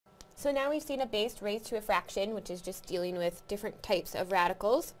So now we've seen a base raised to a fraction, which is just dealing with different types of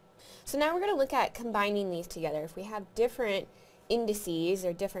radicals. So now we're going to look at combining these together. If we have different indices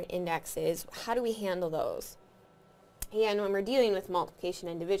or different indexes, how do we handle those? And when we're dealing with multiplication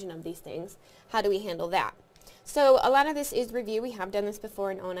and division of these things, how do we handle that? So a lot of this is review. We have done this before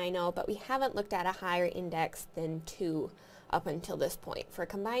in 090, but we haven't looked at a higher index than 2 up until this point for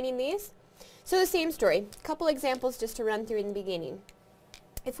combining these. So the same story. A couple examples just to run through in the beginning.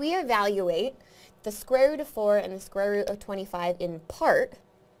 If we evaluate the square root of 4 and the square root of 25 in part,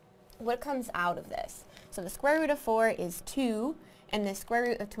 what comes out of this? So the square root of 4 is 2, and the square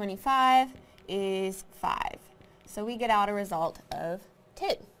root of 25 is 5. So we get out a result of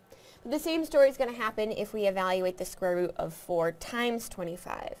 10. But the same story is going to happen if we evaluate the square root of 4 times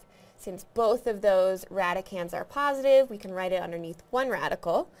 25. Since both of those radicands are positive, we can write it underneath one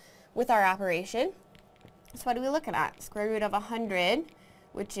radical with our operation. So what are we looking at? Square root of 100,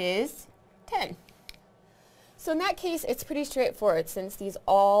 which is 10. So in that case, it's pretty straightforward. Since these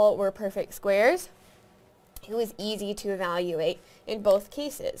all were perfect squares, it was easy to evaluate in both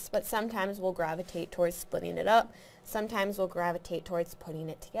cases. But sometimes we'll gravitate towards splitting it up. Sometimes we'll gravitate towards putting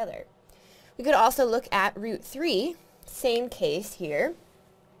it together. We could also look at root 3. Same case here.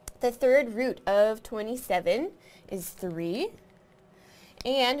 The third root of 27 is 3.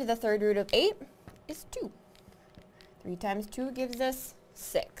 And the third root of 8 is 2. 3 times 2 gives us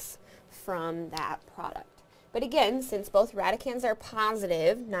 6 from that product. But again, since both radicands are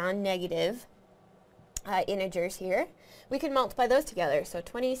positive, non-negative integers here, we can multiply those together. So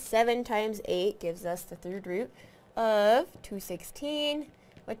 27 times 8 gives us the third root of 216,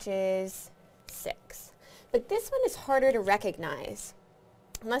 which is 6. But this one is harder to recognize.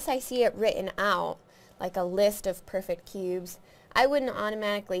 Unless I see it written out, like a list of perfect cubes, I wouldn't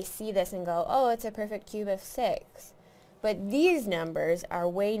automatically see this and go, oh, it's a perfect cube of 6. But these numbers are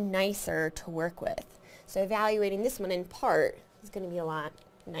way nicer to work with. So evaluating this one in part is going to be a lot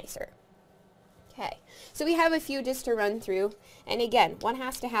nicer. Okay, so we have a few just to run through. And again, what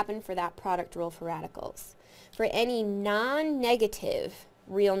has to happen for that product rule for radicals? For any non-negative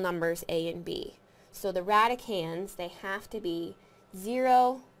real numbers a and b. So the radicands, they have to be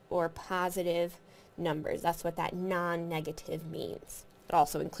 0 or positive numbers. That's what that non-negative means. It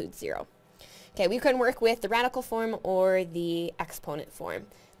also includes 0. Okay, we can work with the radical form or the exponent form.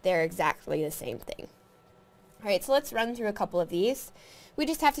 They're exactly the same thing. Alright, so let's run through a couple of these. We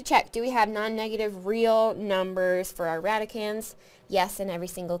just have to check, do we have non-negative real numbers for our radicands? Yes, in every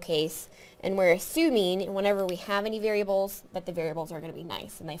single case. And we're assuming whenever we have any variables, that the variables are going to be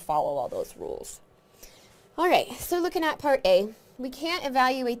nice and they follow all those rules. Alright, so looking at part A, we can't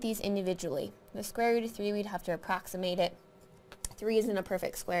evaluate these individually. The square root of 3, we'd have to approximate it. 3 isn't a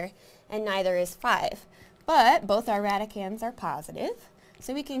perfect square, and neither is 5. But both our radicands are positive,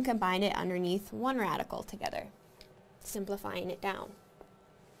 so we can combine it underneath one radical together, simplifying it down.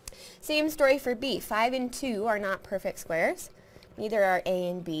 Same story for B. 5 and 2 are not perfect squares. Neither are A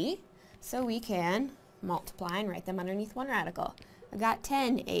and B, so we can multiply and write them underneath one radical. I got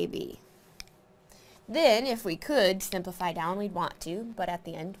 10AB. Then, if we could simplify down, we'd want to, but at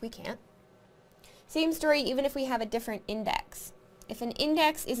the end, we can't. Same story even if we have a different index. If an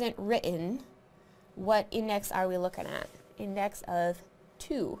index isn't written, what index are we looking at? Index of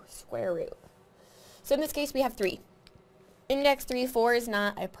 2, square root. So in this case, we have 3. Index 3, 4 is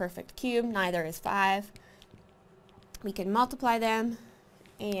not a perfect cube, neither is 5. We can multiply them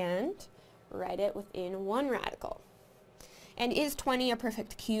and write it within one radical. And is 20 a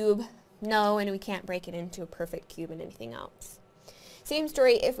perfect cube? No, and we can't break it into a perfect cube and anything else. Same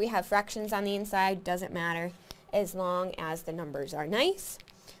story if we have fractions on the inside, doesn't matter as long as the numbers are nice,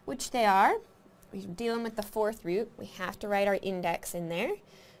 which they are. We're dealing with the fourth root. We have to write our index in there.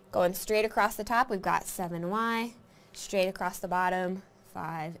 Going straight across the top, we've got 7y. Straight across the bottom,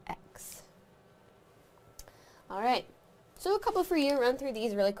 5x. Alright, so a couple for you. Run through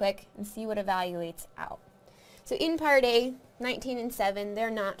these really quick and see what evaluates out. So in part A, 19 and 7, they're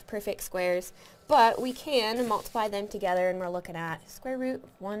not perfect squares, but we can multiply them together, and we're looking at square root of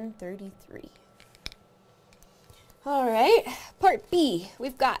 133. Alright, part B,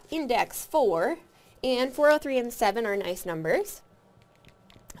 we've got index 4, and 403 and 7 are nice numbers.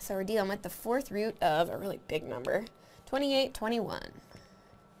 So we're dealing with the fourth root of a really big number, 28, 21.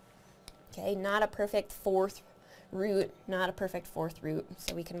 Okay, not a perfect fourth root, not a perfect fourth root,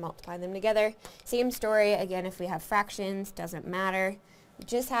 so we can multiply them together. Same story, again, if we have fractions, doesn't matter. We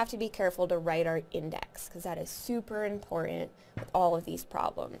just have to be careful to write our index, because that is super important with all of these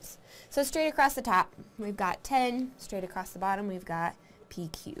problems. So straight across the top, we've got 10. Straight across the bottom, we've got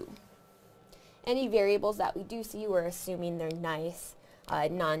PQ. Any variables that we do see, we're assuming they're nice.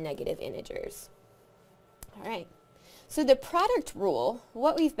 non-negative integers. All right, so the product rule,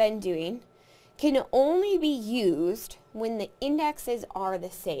 what we've been doing, can only be used when the indexes are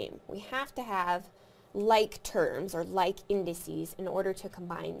the same. We have to have like terms or like indices in order to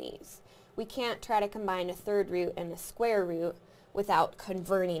combine these. We can't try to combine a third root and a square root without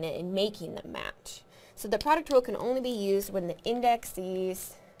converting it and making them match. So the product rule can only be used when the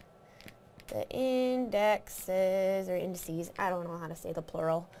indexes, or indices, I don't know how to say the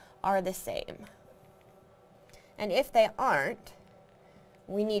plural, are the same. And if they aren't,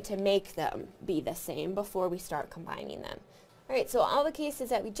 we need to make them be the same before we start combining them. Alright, so all the cases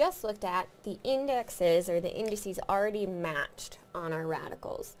that we just looked at, the indexes or the indices already matched on our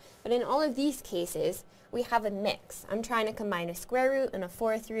radicals. But in all of these cases, we have a mix. I'm trying to combine a square root and a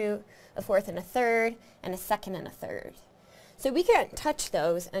fourth root, a fourth and a third, and a second and a third. So we can't touch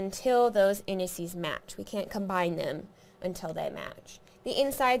those until those indices match. We can't combine them until they match. The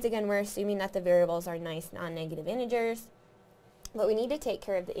insides, again, we're assuming that the variables are nice non-negative integers, but we need to take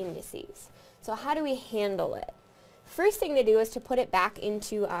care of the indices. So how do we handle it? First thing to do is to put it back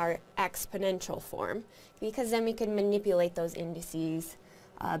into our exponential form, because then we can manipulate those indices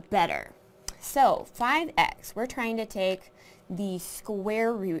better. So 5x, we're trying to take the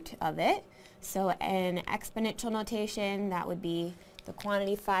square root of it. So in exponential notation, that would be the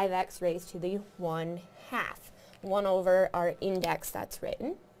quantity 5x raised to the 1/2, 1 over our index that's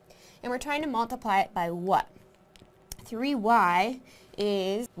written. And we're trying to multiply it by what? 3y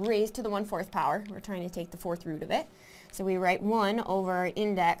is raised to the 1/4 power. We're trying to take the fourth root of it. So we write 1 over our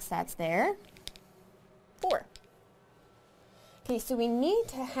index that's there, 4. Okay, so we need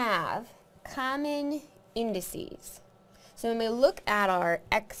to have common indices. So when we look at our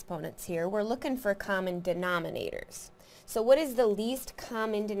exponents here, we're looking for common denominators. So what is the least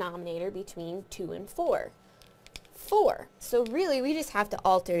common denominator between 2 and 4? 4. So really we just have to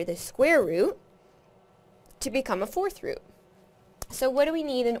alter the square root to become a fourth root. So what do we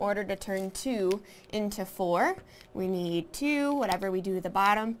need in order to turn 2 into 4? We need 2, whatever we do to the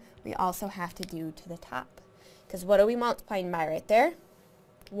bottom, we also have to do to the top. Because what are we multiplying by right there?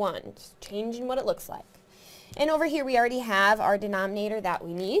 1, just changing what it looks like. And over here we already have our denominator that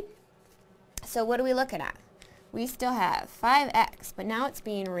we need. So what are we looking at? We still have 5x, but now it's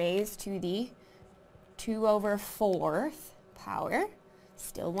being raised to the 2/4 power.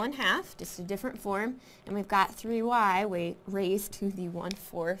 Still 1/2, just a different form, and we've got 3y raised to the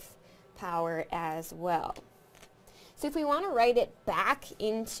 1/4 power as well. So if we want to write it back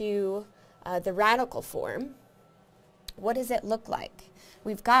into the radical form, what does it look like?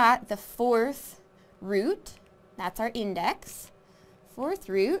 We've got the fourth root, that's our index, fourth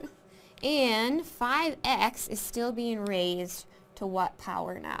root, and 5x is still being raised to what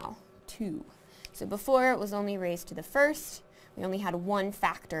power now? 2. So before it was only raised to the first. We only had one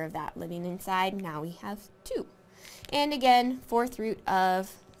factor of that living inside. Now we have 2. And again, fourth root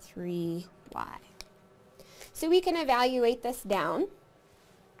of 3y. So we can evaluate this down.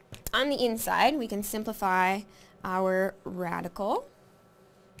 On the inside, we can simplify our radical.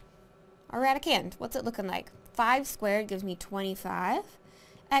 Our radicand, what's it looking like? 5 squared gives me 25.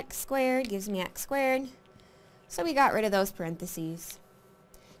 X squared gives me x squared. So we got rid of those parentheses.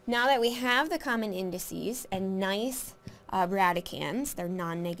 Now that we have the common indices and nice radicands, they're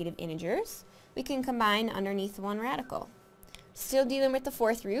non-negative integers, we can combine underneath one radical. Still dealing with the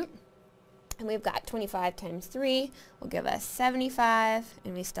fourth root, and we've got 25 times 3 will give us 75,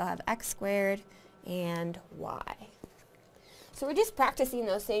 and we still have x squared and y. So we're just practicing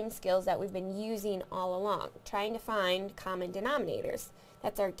those same skills that we've been using all along, trying to find common denominators.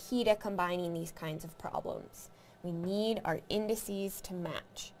 That's our key to combining these kinds of problems. We need our indices to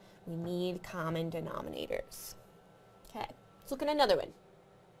match. We need common denominators. Okay, let's look at another one.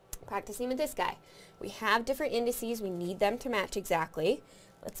 Practicing with this guy. We have different indices. We need them to match exactly.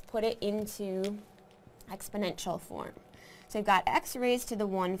 Let's put it into exponential form. So we've got x raised to the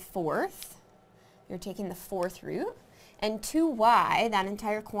 1/4. You're taking the fourth root. And 2y, that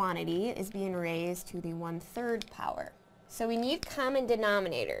entire quantity, is being raised to the 1/3 power. So we need common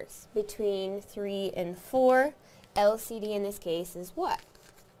denominators between 3 and 4. LCD in this case is what?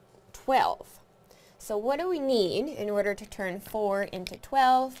 12. So what do we need in order to turn 4 into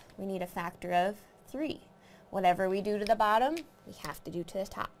 12? We need a factor of 3. Whatever we do to the bottom, we have to do to the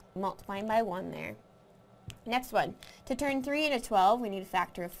top. Multiplying by 1 there. Next one. To turn 3 into 12, we need a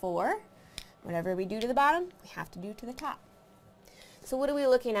factor of 4. Whatever we do to the bottom, we have to do to the top. So what are we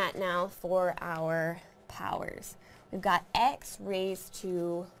looking at now for our powers? We've got x raised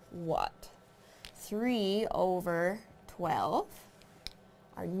to what? 3 over 12.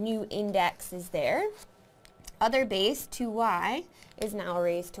 Our new index is there. other base, 2y, is now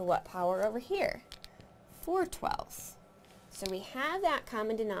raised to what power over here? 4/12. So we have that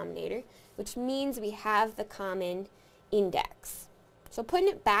common denominator, which means we have the common index. So putting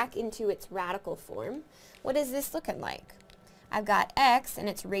it back into its radical form, what is this looking like? I've got x, and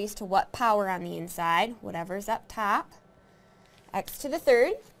it's raised to what power on the inside? Whatever's up top. X to the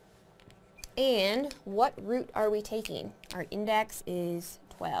third. And what root are we taking? Our index is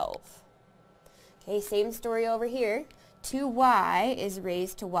 12. Okay, same story over here. 2y is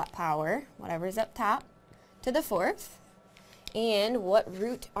raised to what power? Whatever's up top, to the fourth. And what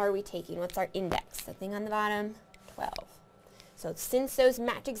root are we taking? What's our index? The thing on the bottom, 12. So since those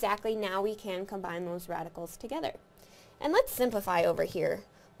match exactly, now we can combine those radicals together. And let's simplify over here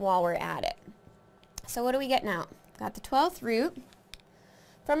while we're at it. So what do we get now? Got the 12th root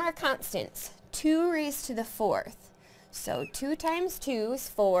from our constants, 2 raised to the 4th. So 2 times 2 is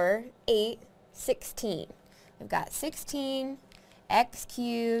 4, 8, 16. We've got 16, x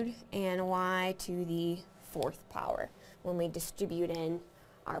cubed, and y to the 4th power when we distribute in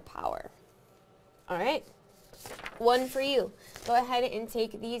our power. All right, one for you. Go ahead and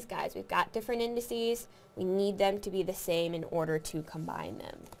take these guys. We've got different indices. We need them to be the same in order to combine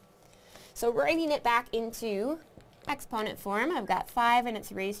them. So writing it back into exponent form, I've got 5 and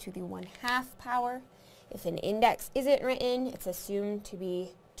it's raised to the 1/2 power. If an index isn't written, it's assumed to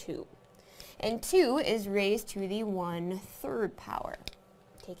be 2. And 2 is raised to the 1/3 power,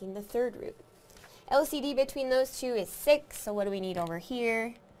 taking the third root. LCD between those two is 6, so what do we need over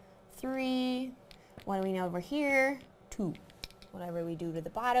here? 3. What do we need over here? 2. Whatever we do to the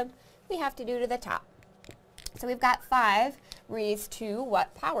bottom, we have to do to the top. So we've got 5 raised to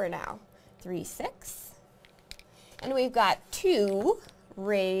what power now? 3/6. And we've got 2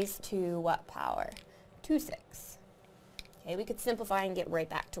 raised to what power? 2/6. Okay, we could simplify and get right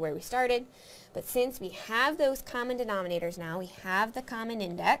back to where we started. But since we have those common denominators now, we have the common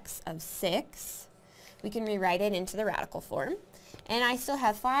index of 6, we can rewrite it into the radical form. And I still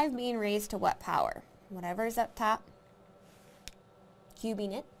have 5 being raised to what power? Whatever is up top,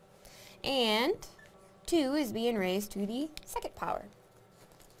 cubing it. And 2 is being raised to the 2nd power.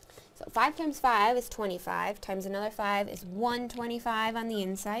 So 5 times 5 is 25, times another 5 is 125 on the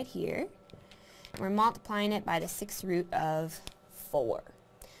inside here. We're multiplying it by the 6th root of 4.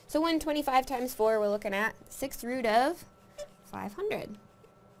 So 125 times 4, we're looking at 6th root of 500.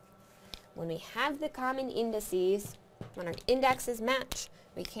 When we have the common indices, when our indexes match,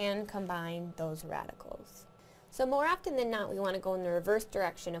 we can combine those radicals. So more often than not, we want to go in the reverse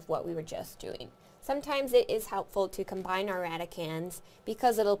direction of what we were just doing. Sometimes it is helpful to combine our radicands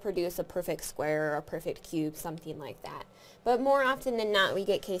because it'll produce a perfect square or a perfect cube, something like that. But more often than not, we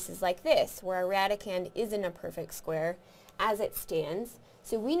get cases like this, where our radicand isn't a perfect square as it stands,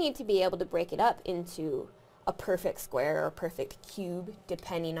 so we need to be able to break it up into a perfect square or a perfect cube,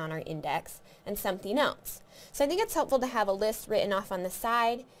 depending on our index, and something else. So I think it's helpful to have a list written off on the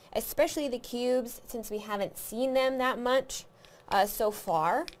side, especially the cubes, since we haven't seen them that much so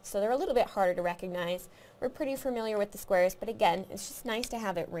far, so they're a little bit harder to recognize. We're pretty familiar with the squares, but again, it's just nice to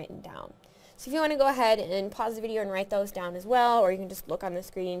have it written down. So if you want to go ahead and pause the video and write those down as well, or you can just look on the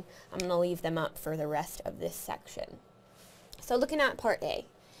screen, I'm going to leave them up for the rest of this section. So looking at part A,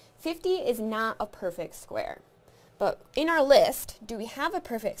 50 is not a perfect square, but in our list, do we have a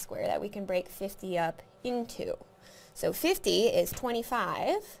perfect square that we can break 50 up into? So 50 is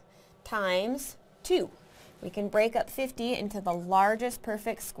 25 times 2. We can break up 50 into the largest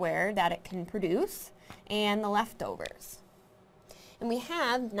perfect square that it can produce and the leftovers. And we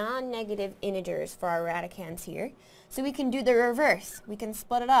have non-negative integers for our radicands here, so we can do the reverse. We can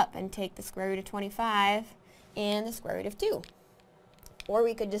split it up and take the square root of 25 and the square root of 2. Or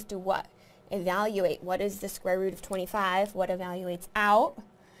we could just do what? Evaluate what is the square root of 25, what evaluates out?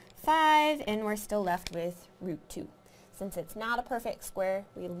 5, and we're still left with root 2. Since it's not a perfect square,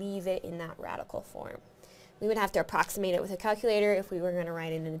 we leave it in that radical form. We would have to approximate it with a calculator if we were going to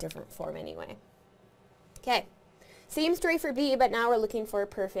write it in a different form anyway. Okay, same story for B, but now we're looking for a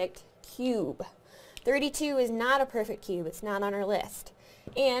perfect cube. 32 is not a perfect cube, it's not on our list.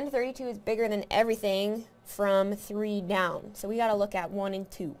 And 32 is bigger than everything from 3 down. So we got to look at 1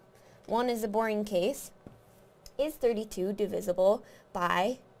 and 2. 1 is the boring case. Is 32 divisible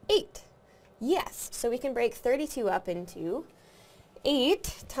by 8? Yes, so we can break 32 up into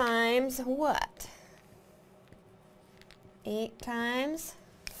 8 times what? 8 times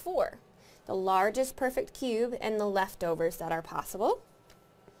 4. The largest perfect cube and the leftovers that are possible.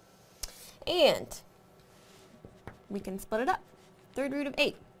 And we can split it up. Third root of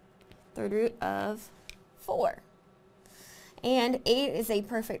 8. Third root of 4. And 8 is a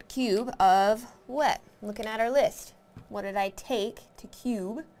perfect cube of what? looking at our list, what did I take to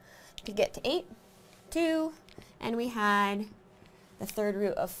cube to get to 8? 2, and we had the third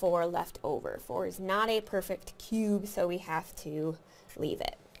root of 4 left over. 4 is not a perfect cube, so we have to leave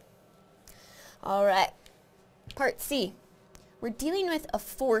it. All right, part C. We're dealing with a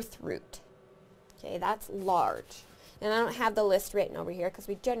fourth root. Okay, that's large. And I don't have the list written over here because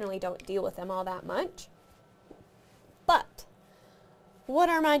we generally don't deal with them all that much. But what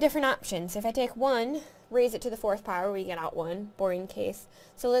are my different options? If I take 1, raise it to the 4th power, we get out 1, boring case.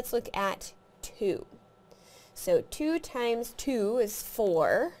 So let's look at 2. So 2 times 2 is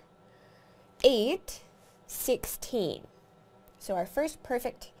 4, 8, 16. So our first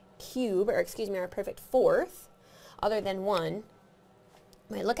perfect cube, or excuse me, our perfect fourth, other than 1,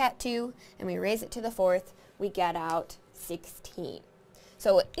 we look at 2 and we raise it to the 4th, we get out 16.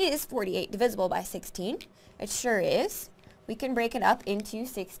 So is 48 divisible by 16? It sure is. We can break it up into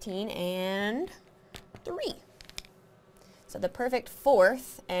 16 and 3. So the perfect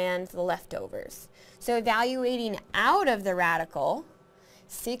fourth and the leftovers. So evaluating out of the radical,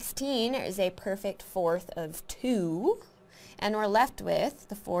 16 is a perfect fourth of 2, and we're left with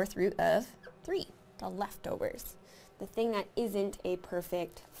the fourth root of 3, the leftovers, the thing that isn't a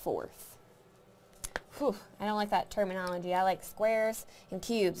perfect fourth. Whew, I don't like that terminology. I like squares and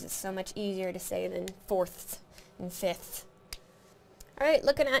cubes. It's so much easier to say than fourths and fifths. All right,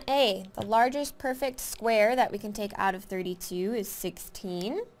 looking at A, the largest perfect square that we can take out of 32 is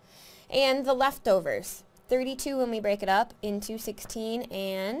 16. And the leftovers, 32 when we break it up into 16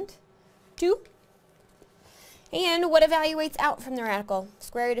 and 2. And what evaluates out from the radical?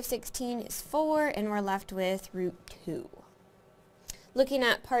 Square root of 16 is 4, and we're left with root 2. Looking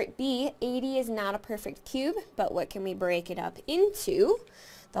at part B, 80 is not a perfect cube, but what can we break it up into?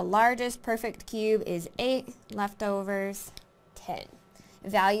 The largest perfect cube is 8, leftovers 10.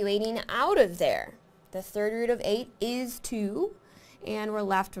 Evaluating out of there, the third root of 8 is 2, and we're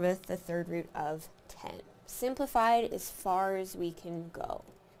left with the third root of 10. Simplified as far as we can go.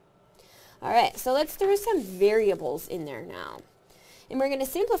 All right, so let's throw some variables in there now. And we're going to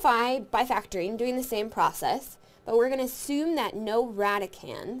simplify by factoring, doing the same process, but we're going to assume that no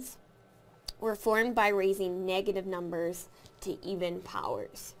radicands were formed by raising negative numbers to even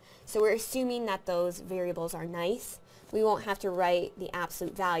powers. So we're assuming that those variables are nice. We won't have to write the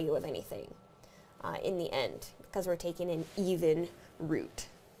absolute value of anything in the end because we're taking an even root.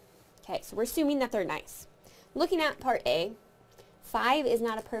 Okay, so we're assuming that they're nice. Looking at part A, 5 is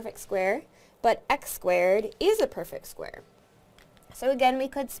not a perfect square, but x squared is a perfect square. So again, we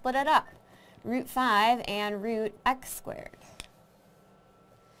could split it up. Root 5 and root x squared.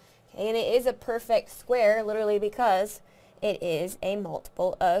 Okay, and it is a perfect square literally because it is a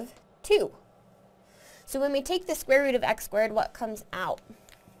multiple of 2. So when we take the square root of x squared, what comes out?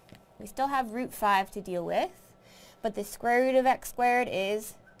 We still have root 5 to deal with, but the square root of x squared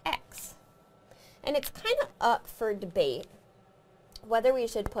is x. And it's kind of up for debate whether we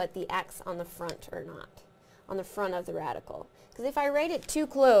should put the x on the front or not, on the front of the radical. Because if I write it too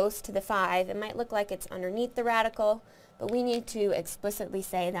close to the 5, it might look like it's underneath the radical, but we need to explicitly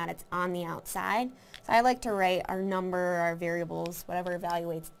say that it's on the outside. So I like to write our number, our variables, whatever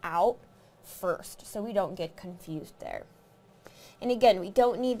evaluates out first, so we don't get confused there. And again, we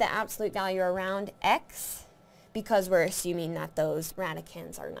don't need the absolute value around x because we're assuming that those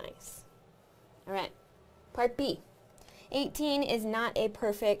radicands are nice. All right, part B. 18 is not a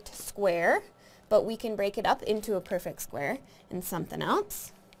perfect square, but we can break it up into a perfect square and something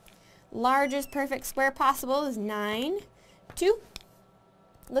else. Largest perfect square possible is 9, 2.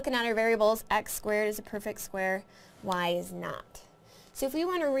 Looking at our variables, x squared is a perfect square, y is not. So if we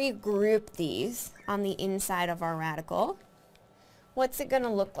want to regroup these on the inside of our radical, what's it going to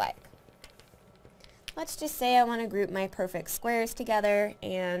look like? Let's just say I want to group my perfect squares together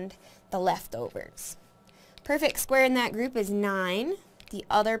and the leftovers. Perfect square in that group is 9. The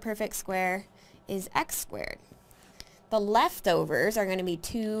other perfect square is x squared. The leftovers are going to be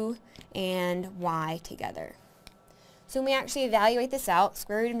 2 and y together. So when we actually evaluate this out,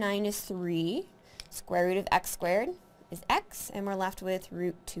 square root of 9 is 3. Square root of x squared is x, and we're left with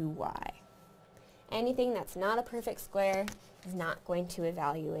root 2y. Anything that's not a perfect square is not going to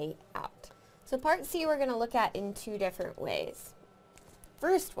evaluate out. So part C we're going to look at in 2 different ways.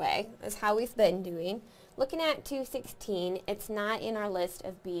 First way is how we've been doing. Looking at 216, it's not in our list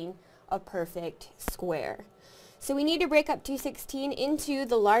of being a perfect square. So we need to break up 216 into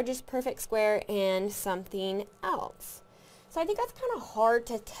the largest perfect square and something else. So I think that's kind of hard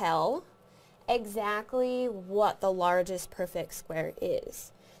to tell exactly what the largest perfect square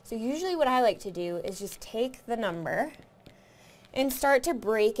is. So usually what I like to do is just take the number and start to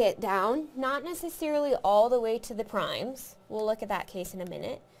break it down, not necessarily all the way to the primes, we'll look at that case in a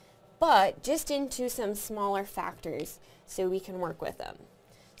minute, but just into some smaller factors so we can work with them.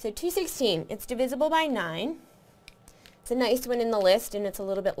 So 216, it's divisible by 9. It's a nice one in the list and it's a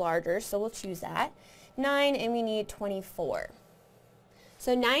little bit larger, so we'll choose that. 9, and we need 24.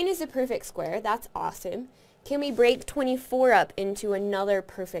 So 9 is a perfect square, that's awesome. Can we break 24 up into another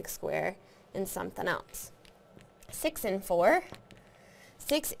perfect square and something else? 6 and 4.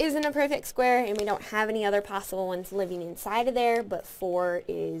 6 isn't a perfect square, and we don't have any other possible ones living inside of there, but 4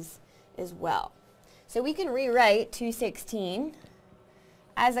 is as well. So we can rewrite 216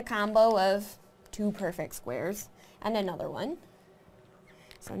 as a combo of two perfect squares and another one.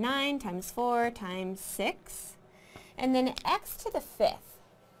 So 9 times 4 times 6, and then x to the 5th.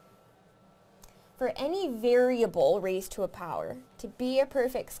 For any variable raised to a power to be a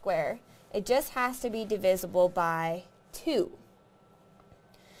perfect square, it just has to be divisible by 2.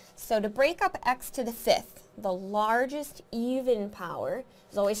 So to break up x to the 5th, the largest even power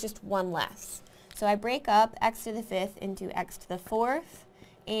is always just one less. So I break up x to the 5th into x to the 4th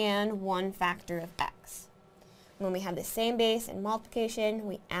and one factor of x. When we have the same base in multiplication,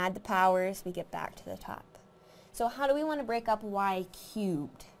 we add the powers, we get back to the top. So how do we want to break up y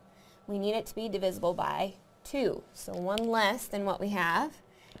cubed? We need it to be divisible by 2, so one less than what we have.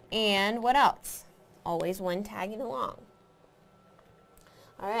 And what else? Always one tagging along.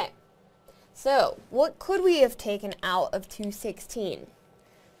 Alright, so what could we have taken out of 216?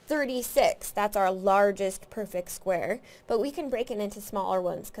 36, that's our largest perfect square, but we can break it into smaller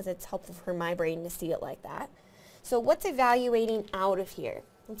ones because it's helpful for my brain to see it like that. So what's evaluating out of here?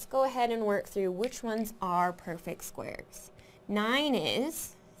 Let's go ahead and work through which ones are perfect squares. 9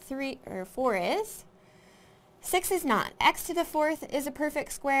 is, 4 is, 6 is not. X to the 4th is a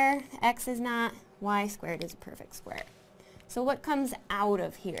perfect square, x is not, y squared is a perfect square. So what comes out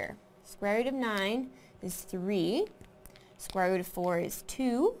of here? Square root of 9 is 3, square root of 4 is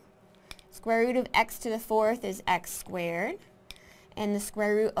 2, square root of x to the 4th is x squared, and the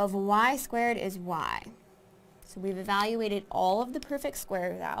square root of y squared is y. So we've evaluated all of the perfect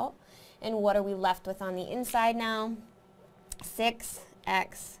squares out, and what are we left with on the inside now?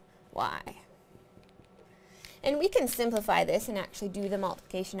 6x, y. And we can simplify this and actually do the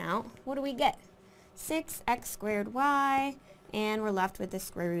multiplication out. What do we get? 6x squared y, and we're left with the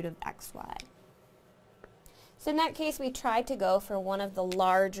square root of xy. So in that case, we tried to go for one of the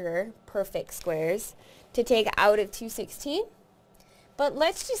larger perfect squares to take out of 216. But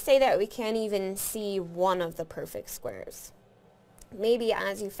let's just say that we can't even see one of the perfect squares. Maybe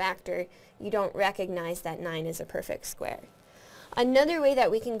as you factor, you don't recognize that 9 is a perfect square. Another way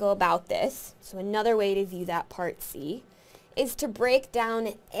that we can go about this, so another way to view that part C, is to break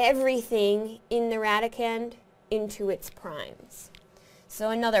down everything in the radicand into its primes. So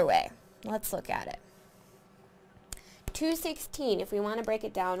another way, let's look at it. 216, if we want to break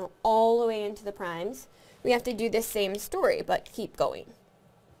it down all the way into the primes, we have to do the same story, but keep going.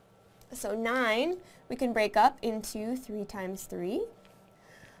 So 9, we can break up into 3 times 3.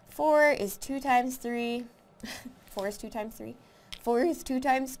 4 is 2 times 3. 4 is 2 times 3. 4 is 2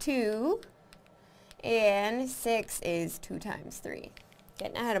 times 2. And 6 is 2 times 3.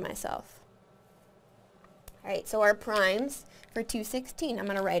 Getting ahead of myself. Alright, so our primes for 216, I'm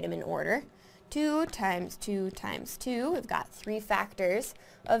going to write them in order. 2 times 2 times 2. We've got 3 factors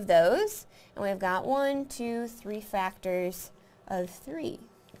of those. And we've got 1, 2, 3 factors of 3.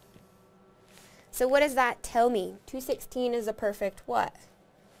 So what does that tell me? 216 is a perfect what?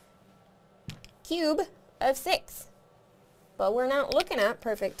 Cube of 6. But we're not looking at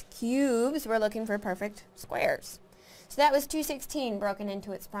perfect cubes. We're looking for perfect squares. So that was 216 broken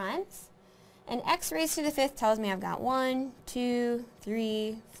into its primes. And x raised to the 5th tells me I've got 1, 2,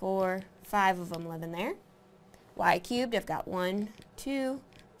 3, 4, 5 of them living there. Y cubed, I've got 1, 2,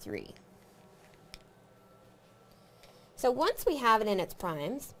 3. So once we have it in its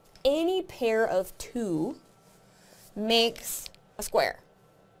primes, any pair of 2 makes a square.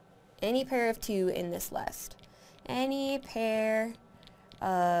 Any pair of 2 in this list. Any pair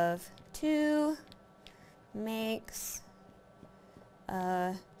of 2 makes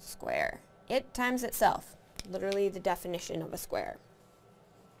a square. It times itself. Literally the definition of a square.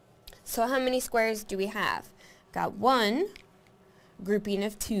 So how many squares do we have? Got one grouping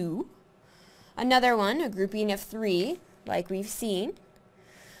of 2, another one, a grouping of 3, like we've seen,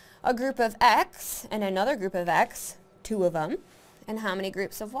 a group of x, and another group of x, 2 of them, and how many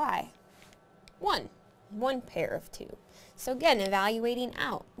groups of y? 1. One pair of 2. So again, evaluating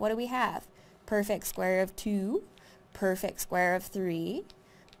out, what do we have? Perfect square of 2, perfect square of 3,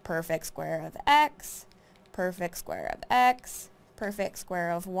 perfect square of x, perfect square of x, perfect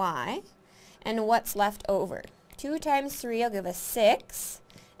square of y. And what's left over? 2 times 3 will give us 6,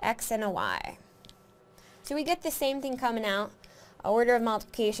 x and a y. So we get the same thing coming out. Order of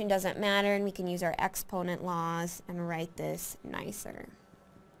multiplication doesn't matter, and we can use our exponent laws and write this nicer.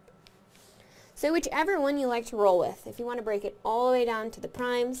 So whichever one you like to roll with. If you want to break it all the way down to the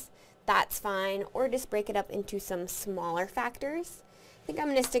primes, that's fine, or just break it up into some smaller factors. I think I'm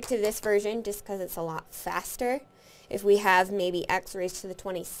going to stick to this version just because it's a lot faster. If we have maybe x raised to the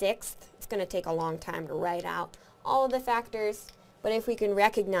 26th, it's going to take a long time to write out all of the factors, but if we can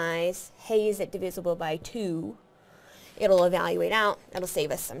recognize, hey, is it divisible by 2, it'll evaluate out, it'll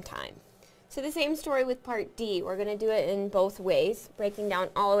save us some time. So the same story with part D. We're going to do it in both ways, breaking down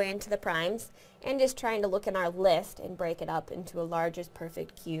all the way into the primes, and just trying to look in our list and break it up into a largest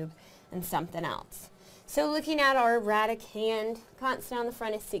perfect cube and something else. So looking at our radicand, constant on the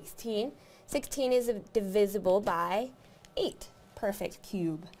front is 16. 16 is divisible by 8, perfect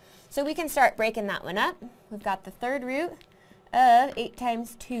cube. So we can start breaking that one up. We've got the third root of 8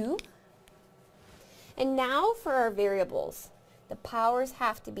 times 2. And now for our variables. The powers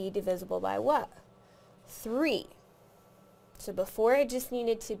have to be divisible by what? 3. So before it just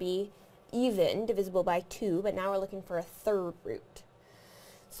needed to be even, divisible by 2, but now we're looking for a third root.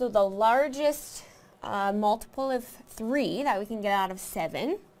 So the largest multiple of 3 that we can get out of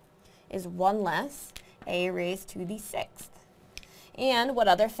 7 is 1 less, a raised to the 6th. And what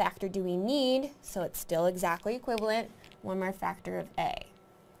other factor do we need? So it's still exactly equivalent, one more factor of a.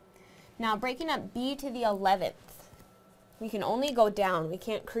 Now breaking up b to the 11th, we can only go down. We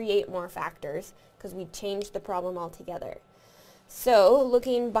can't create more factors because we changed the problem altogether. So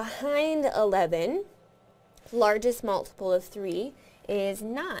looking behind 11, largest multiple of 3 is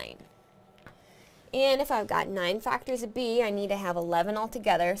 9. And if I've got 9 factors of b, I need to have 11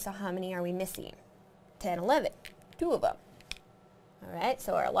 altogether, so how many are we missing? 10, 11, 2 of them. Alright,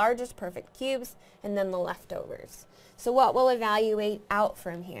 so our largest perfect cubes, and then the leftovers. So what will evaluate out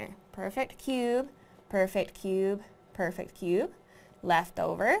from here? Perfect cube, perfect cube, perfect cube,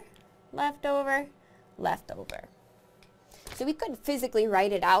 leftover, leftover, leftover. So we could physically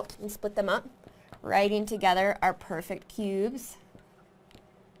write it out and split them up, writing together our perfect cubes.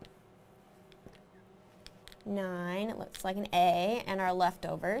 9, it looks like an a, and our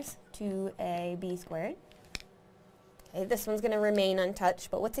leftovers, 2ab squared. Okay, this one's going to remain untouched,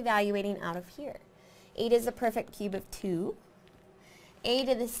 but what's evaluating out of here? 8 is a perfect cube of 2. A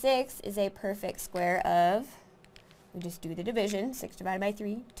to the 6 is a perfect square of, we just do the division, 6 divided by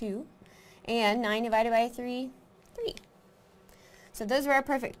 3, 2. And 9 divided by 3, 3. So those are our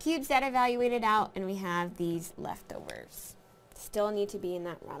perfect cubes that evaluated out, and we have these leftovers. Still need to be in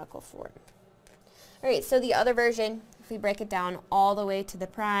that radical form. Alright, so the other version, if we break it down all the way to the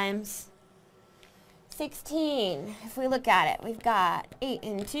primes, 16, if we look at it, we've got 8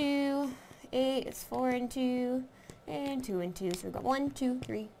 and 2, 8 is 4 and 2, and 2 and 2, so we've got 1, 2,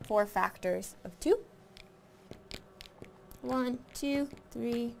 3, 4 factors of 2. 1, 2,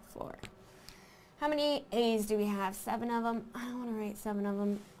 3, 4. How many a's do we have? 7 of them? I don't want to write 7 of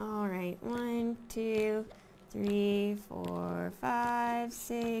them. Alright, 1, 2, 3, 4, 5,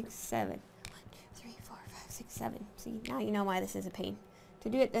 6, 7. 1, 2, 3, 4, 5, 6, 7. See, now you know why this is a pain. To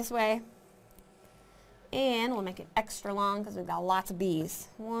do it this way, and we'll make it extra long because we've got lots of b's.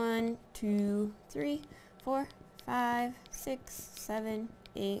 1, 2, 3, 4, 5, 6, 7,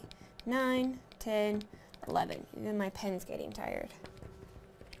 8, 9, 10, 11. Even my pen's getting tired.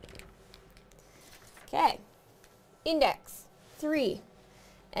 Okay. Index 3.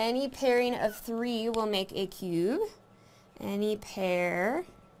 Any pairing of 3 will make a cube. Any pair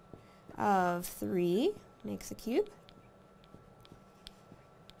of 3 makes a cube.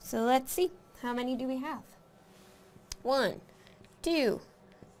 So let's see. How many do we have? 1, 2,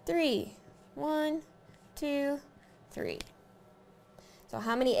 3. 1, 2, 3. So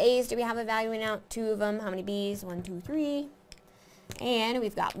how many a's do we have evaluating out? 2 of them. How many b's? 1, 2, 3. And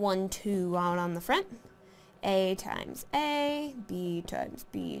we've got 1, 2 out on the front. A times A, B times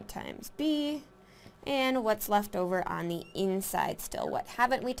B times B. And what's left over on the inside still? What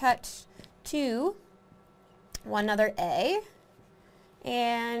haven't we touched? 2, one other A,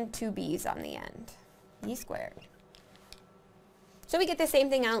 and 2 B's on the end. B squared. So we get the same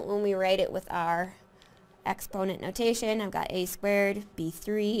thing out when we write it with our exponent notation. I've got A squared,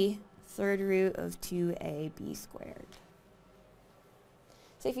 B3, third root of 2AB squared.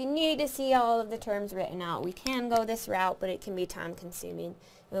 So if you need to see all of the terms written out, we can go this route, but it can be time consuming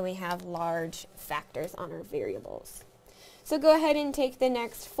when we have large factors on our variables. So go ahead and take the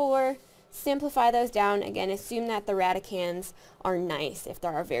next 4, simplify those down. Again, assume that the radicands are nice if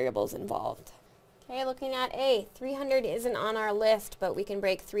there are variables involved. Okay, looking at A, 300 isn't on our list, but we can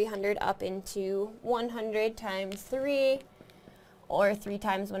break 300 up into 100 times 3, or 3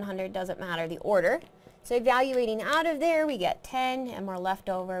 times 100, doesn't matter the order. So evaluating out of there, we get 10, and we're left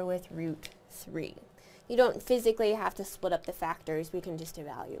over with root 3. You don't physically have to split up the factors, we can just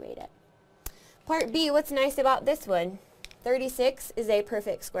evaluate it. Part B, what's nice about this one? 36 is a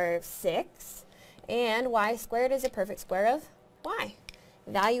perfect square of 6, and y squared is a perfect square of y.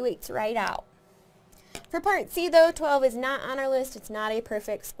 Evaluates right out. For part C though, 12 is not on our list, it's not a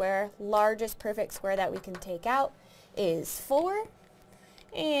perfect square. Largest perfect square that we can take out is 4,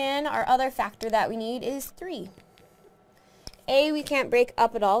 and our other factor that we need is 3. A we can't break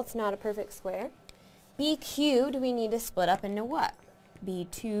up at all, it's not a perfect square. B cubed we need to split up into what?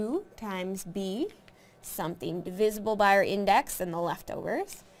 B2 times B, something divisible by our index and the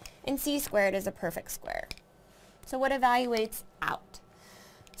leftovers, and C squared is a perfect square. So what evaluates out?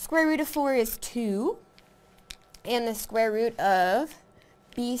 Square root of 4 is 2, and the square root of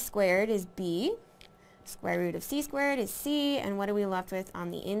B squared is B, square root of C squared is C, and what are we left with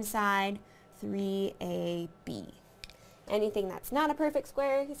on the inside? 3AB. Anything that's not a perfect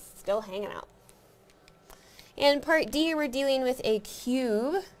square is still hanging out. In part D, we're dealing with a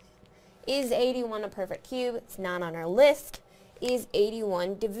cube. Is 81 a perfect cube? It's not on our list. Is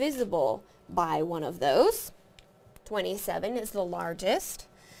 81 divisible by one of those? 27 is the largest.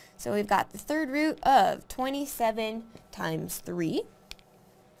 So we've got the third root of 27 times 3.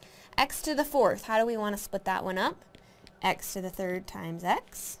 X to the fourth, how do we want to split that one up? X to the third times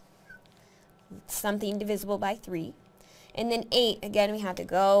x. Something divisible by 3. And then 8, again we have to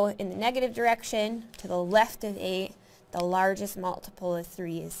go in the negative direction. To the left of 8, the largest multiple of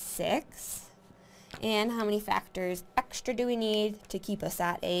 3 is 6. And how many factors extra do we need to keep us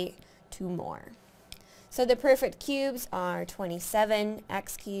at 8? 2 more. So the perfect cubes are 27,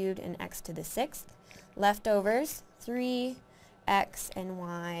 x cubed, and x to the 6th. Leftovers, 3, x, and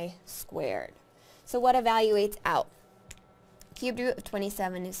y squared. So what evaluates out? Cubed root of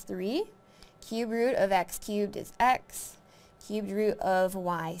 27 is 3. Cube root of x cubed is x. Cubed root of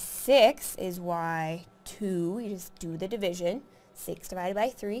y6 is y2. We just do the division. 6 divided by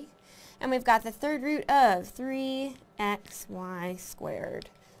 3. And we've got the third root of 3xy squared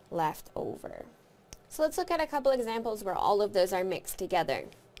left over. So let's look at a couple examples where all of those are mixed together.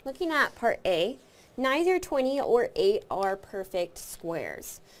 Looking at part A, neither 20 or 8 are perfect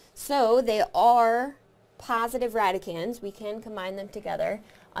squares. So they are positive radicands. We can combine them together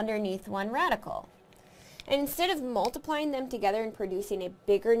underneath one radical. And instead of multiplying them together and producing a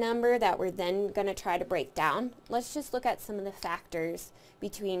bigger number that we're then going to try to break down, let's just look at some of the factors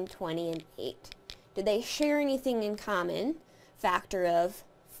between 20 and 8. Do they share anything in common? Factor of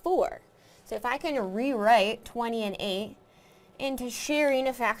 4. So if I can rewrite 20 and 8 into sharing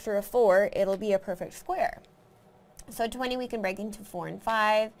a factor of 4, it'll be a perfect square. So 20 we can break into 4 and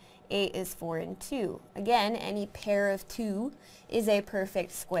 5. 8 is 4 and 2. Again, any pair of 2 is a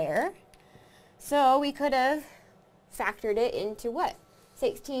perfect square. So we could have factored it into what?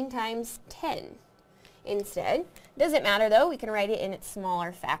 16 times 10 instead. Doesn't matter though, we can write it in its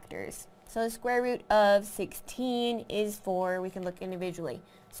smaller factors. So the square root of 16 is 4. We can look individually.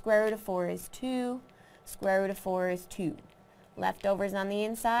 Square root of 4 is 2. Square root of 4 is 2. Leftovers on the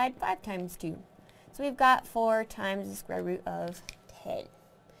inside, 5 times 2. So we've got 4 times the square root of 10.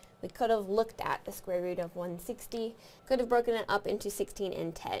 We could have looked at the square root of 160, could have broken it up into 16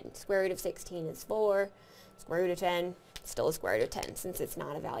 and 10. Square root of 16 is 4, square root of 10, still a square root of 10 since it's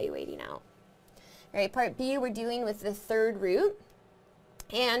not evaluating out. All right, part B, we're dealing with the third root,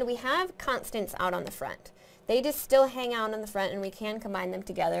 and we have constants out on the front. They just still hang out on the front, and we can combine them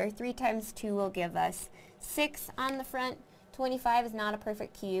together. 3 times 2 will give us 6 on the front. 25 is not a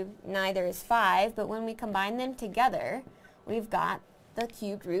perfect cube, neither is 5, but when we combine them together, we've got the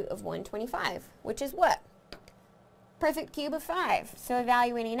cubed root of 125, which is what? Perfect cube of 5. So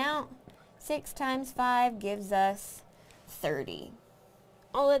evaluating out, 6 times 5 gives us 30.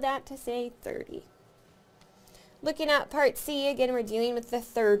 All of that to say 30. Looking at part C, again we're dealing with the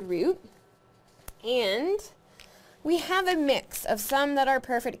third root, and we have a mix of some that are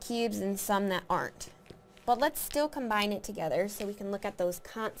perfect cubes and some that aren't. But let's still combine it together so we can look at those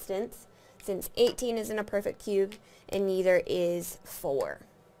constants, since 18 isn't a perfect cube and neither is 4.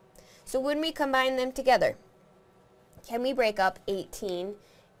 So when we combine them together, can we break up 18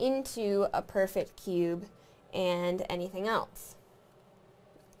 into a perfect cube and anything else?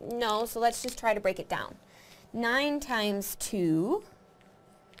 No, so let's just try to break it down. 9 times 2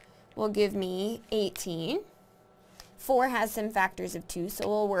 will give me 18. 4 has some factors of 2, so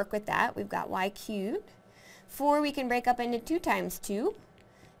we'll work with that. We've got y cubed. 4 we can break up into 2 times 2.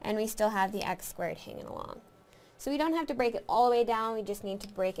 and we still have the x squared hanging along. So we don't have to break it all the way down, we just need to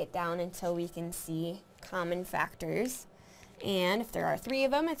break it down until we can see common factors. And if there are 3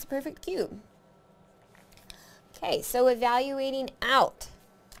 of them, it's a perfect cube. Okay, so evaluating out.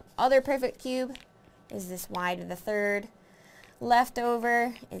 Other perfect cube is this y to the 3rd.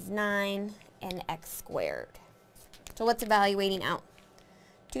 Leftover is 9 and x squared. So what's evaluating out?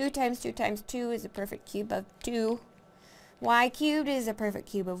 2 times 2 times 2 is a perfect cube of 2. Y cubed is a perfect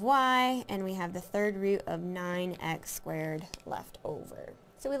cube of y, and we have the 3rd root of 9x squared left over.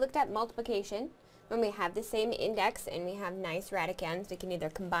 So we looked at multiplication. When we have the same index and we have nice radicands, we can either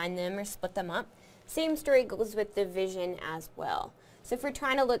combine them or split them up. Same story goes with division as well. So if we're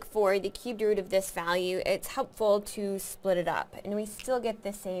trying to look for the cubed root of this value, it's helpful to split it up, and we still get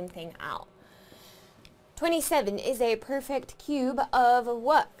the same thing out. 27 is a perfect cube of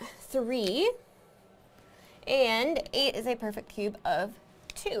what? 3. And 8 is a perfect cube of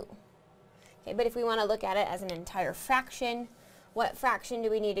 2. Okay, but if we want to look at it as an entire fraction, what fraction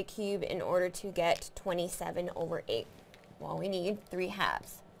do we need to cube in order to get 27 over 8? Well, we need 3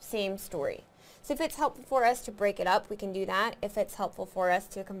 halves. Same story. So if it's helpful for us to break it up, we can do that. If it's helpful for us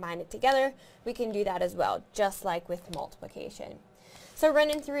to combine it together, we can do that as well, just like with multiplication. So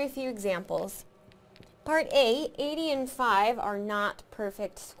running through a few examples. Part A, 80 and 5 are not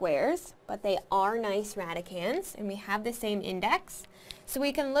perfect squares, but they are nice radicands, and we have the same index. So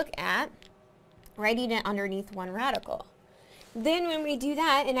we can look at writing it underneath one radical. Then when we do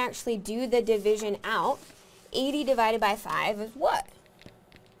that and actually do the division out, 80 divided by 5 is what?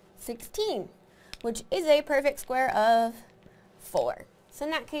 16, which is a perfect square of 4. So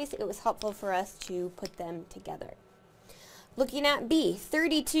in that case, it was helpful for us to put them together. Looking at B,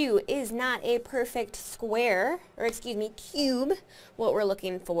 32 is not a perfect square, or excuse me, cube, what we're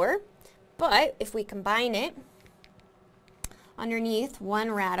looking for. But if we combine it underneath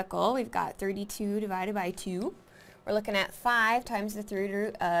one radical, we've got 32 divided by 2. We're looking at 5 times the 3rd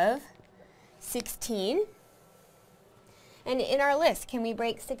root of 16. And in our list, can we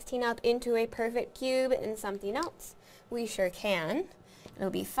break 16 up into a perfect cube and something else? We sure can. It'll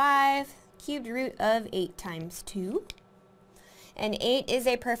be 5 cubed root of 8 times 2. And 8 is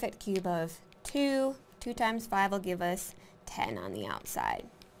a perfect cube of 2. 2 times 5 will give us 10 on the outside.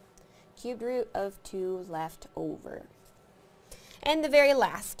 Cubed root of 2 left over. And the very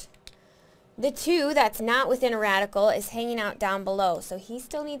last. The 2 that's not within a radical is hanging out down below, so he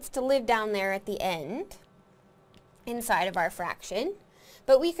still needs to live down there at the end inside of our fraction.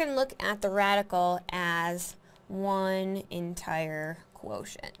 But we can look at the radical as one entire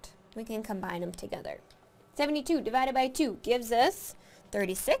quotient. We can combine them together. 72 divided by 2 gives us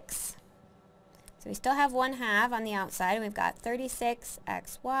 36. So we still have 1/2 on the outside, and we've got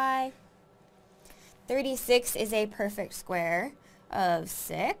 36xy. 36 is a perfect square of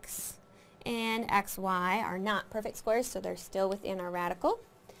 6. And xy are not perfect squares, so they're still within our radical.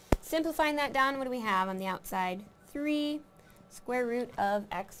 Simplifying that down, what do we have on the outside? 3 square root of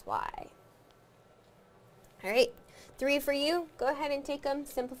xy. All right, 3 for you. Go ahead and take them,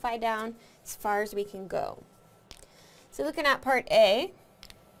 simplify down as far as we can go. So looking at part A,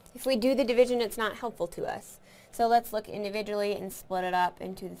 if we do the division, it's not helpful to us. So let's look individually and split it up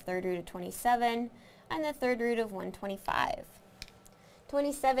into the 3rd root of 27 and the 3rd root of 125.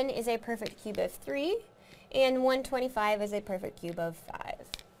 27 is a perfect cube of 3, and 125 is a perfect cube of 5.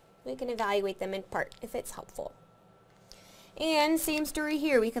 We can evaluate them in part if it's helpful. And same story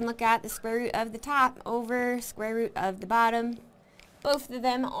here. We can look at the square root of the top over square root of the bottom. Both of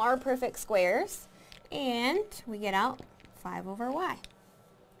them are perfect squares, and we get out 5 over y.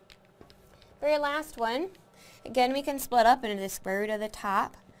 Very last one. Again, we can split up into the square root of the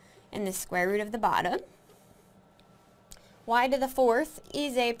top and the square root of the bottom. Y to the 4th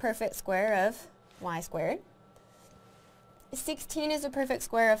is a perfect square of y squared. 16 is a perfect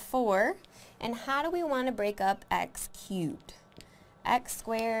square of 4. And how do we want to break up x cubed? X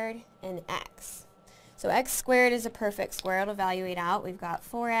squared and x. So x squared is a perfect square. It'll evaluate out. We've got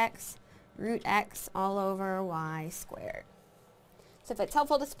 4x root x all over y squared. So if it's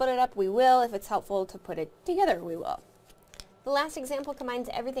helpful to split it up, we will. If it's helpful to put it together, we will. The last example combines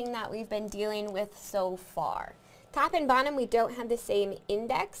everything that we've been dealing with so far. Top and bottom, we don't have the same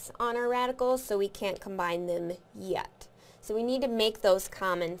index on our radicals, so we can't combine them yet. So we need to make those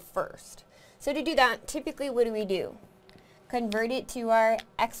common first. So to do that, typically what do? Convert it to our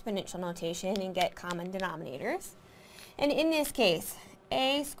exponential notation and get common denominators. And in this case,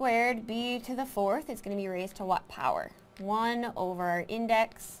 a squared b to the 4th is going to be raised to what power? 1 over our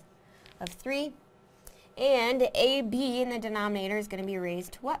index of 3. And ab in the denominator is going to be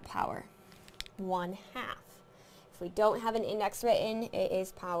raised to what power? 1/2. If If we don't have an index written, it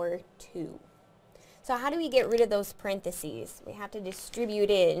is power 2. So how do we get rid of those parentheses? We have to distribute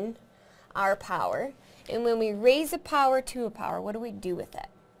in our power. And when we raise a power to a power, what do we do with it?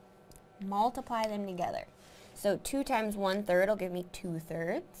 Multiply them together. So 2 times 1/3 will give me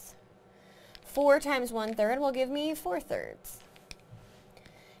 2/3. 4 times 1/3 will give me 4/3.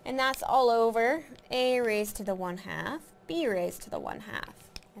 And that's all over a raised to the 1/2, b raised to the 1/2.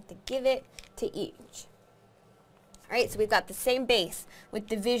 I have to give it to each. Alright, so we've got the same base. With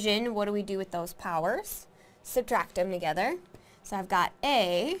division, what do we do with those powers? Subtract them together. So I've got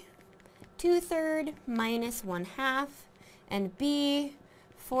a 2/3 minus 1/2 and b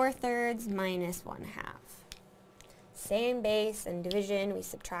 4/3 minus 1/2. Same base and division, we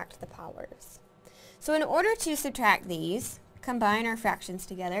subtract the powers. So in order to subtract these, combine our fractions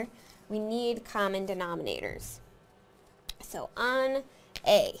together, we need common denominators. So on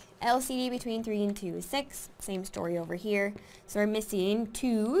A, LCD between 3 and 2 is 6. Same story over here. So we're missing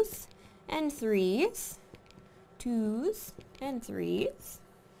 2's and 3's. 2's and 3's.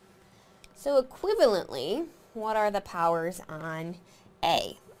 So equivalently, what are the powers on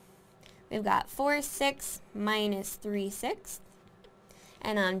A? We've got 4/6 minus 3/6.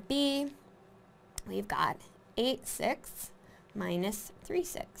 And on B, we've got 8/6 minus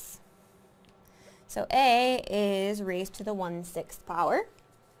 3/6. So A is raised to the 1/6 power,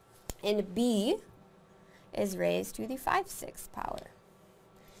 and B is raised to the 5/6 power.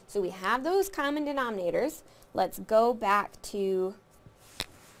 So we have those common denominators. Let's go back to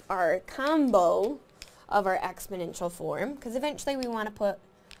our combo of our exponential form, because eventually we want to put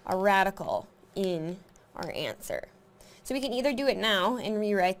a radical in our answer. So we can either do it now and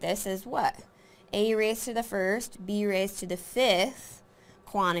rewrite this as what? A raised to the 1st, b raised to the 5th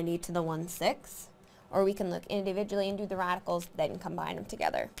quantity to the 1/6. Or we can look individually and do the radicals, then combine them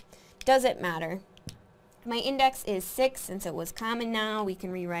together. Doesn't matter. My index is 6, since it was common now, we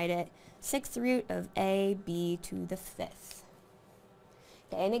can rewrite it 6th root of a b to the 5th.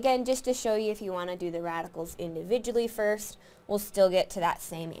 Okay, and again, just to show you if you want to do the radicals individually first, we'll still get to that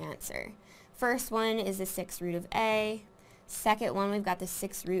same answer. First one is the 6th root of a. Second one, we've got the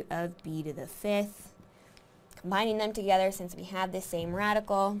 6th root of b to the 5th. Combining them together, since we have the same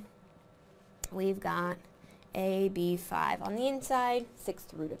radical, we've got AB5 on the inside,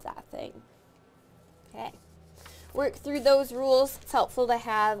 6th root of that thing. Okay. Work through those rules. It's helpful to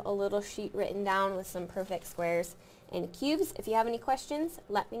have a little sheet written down with some perfect squares and cubes. If you have any questions,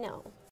 let me know.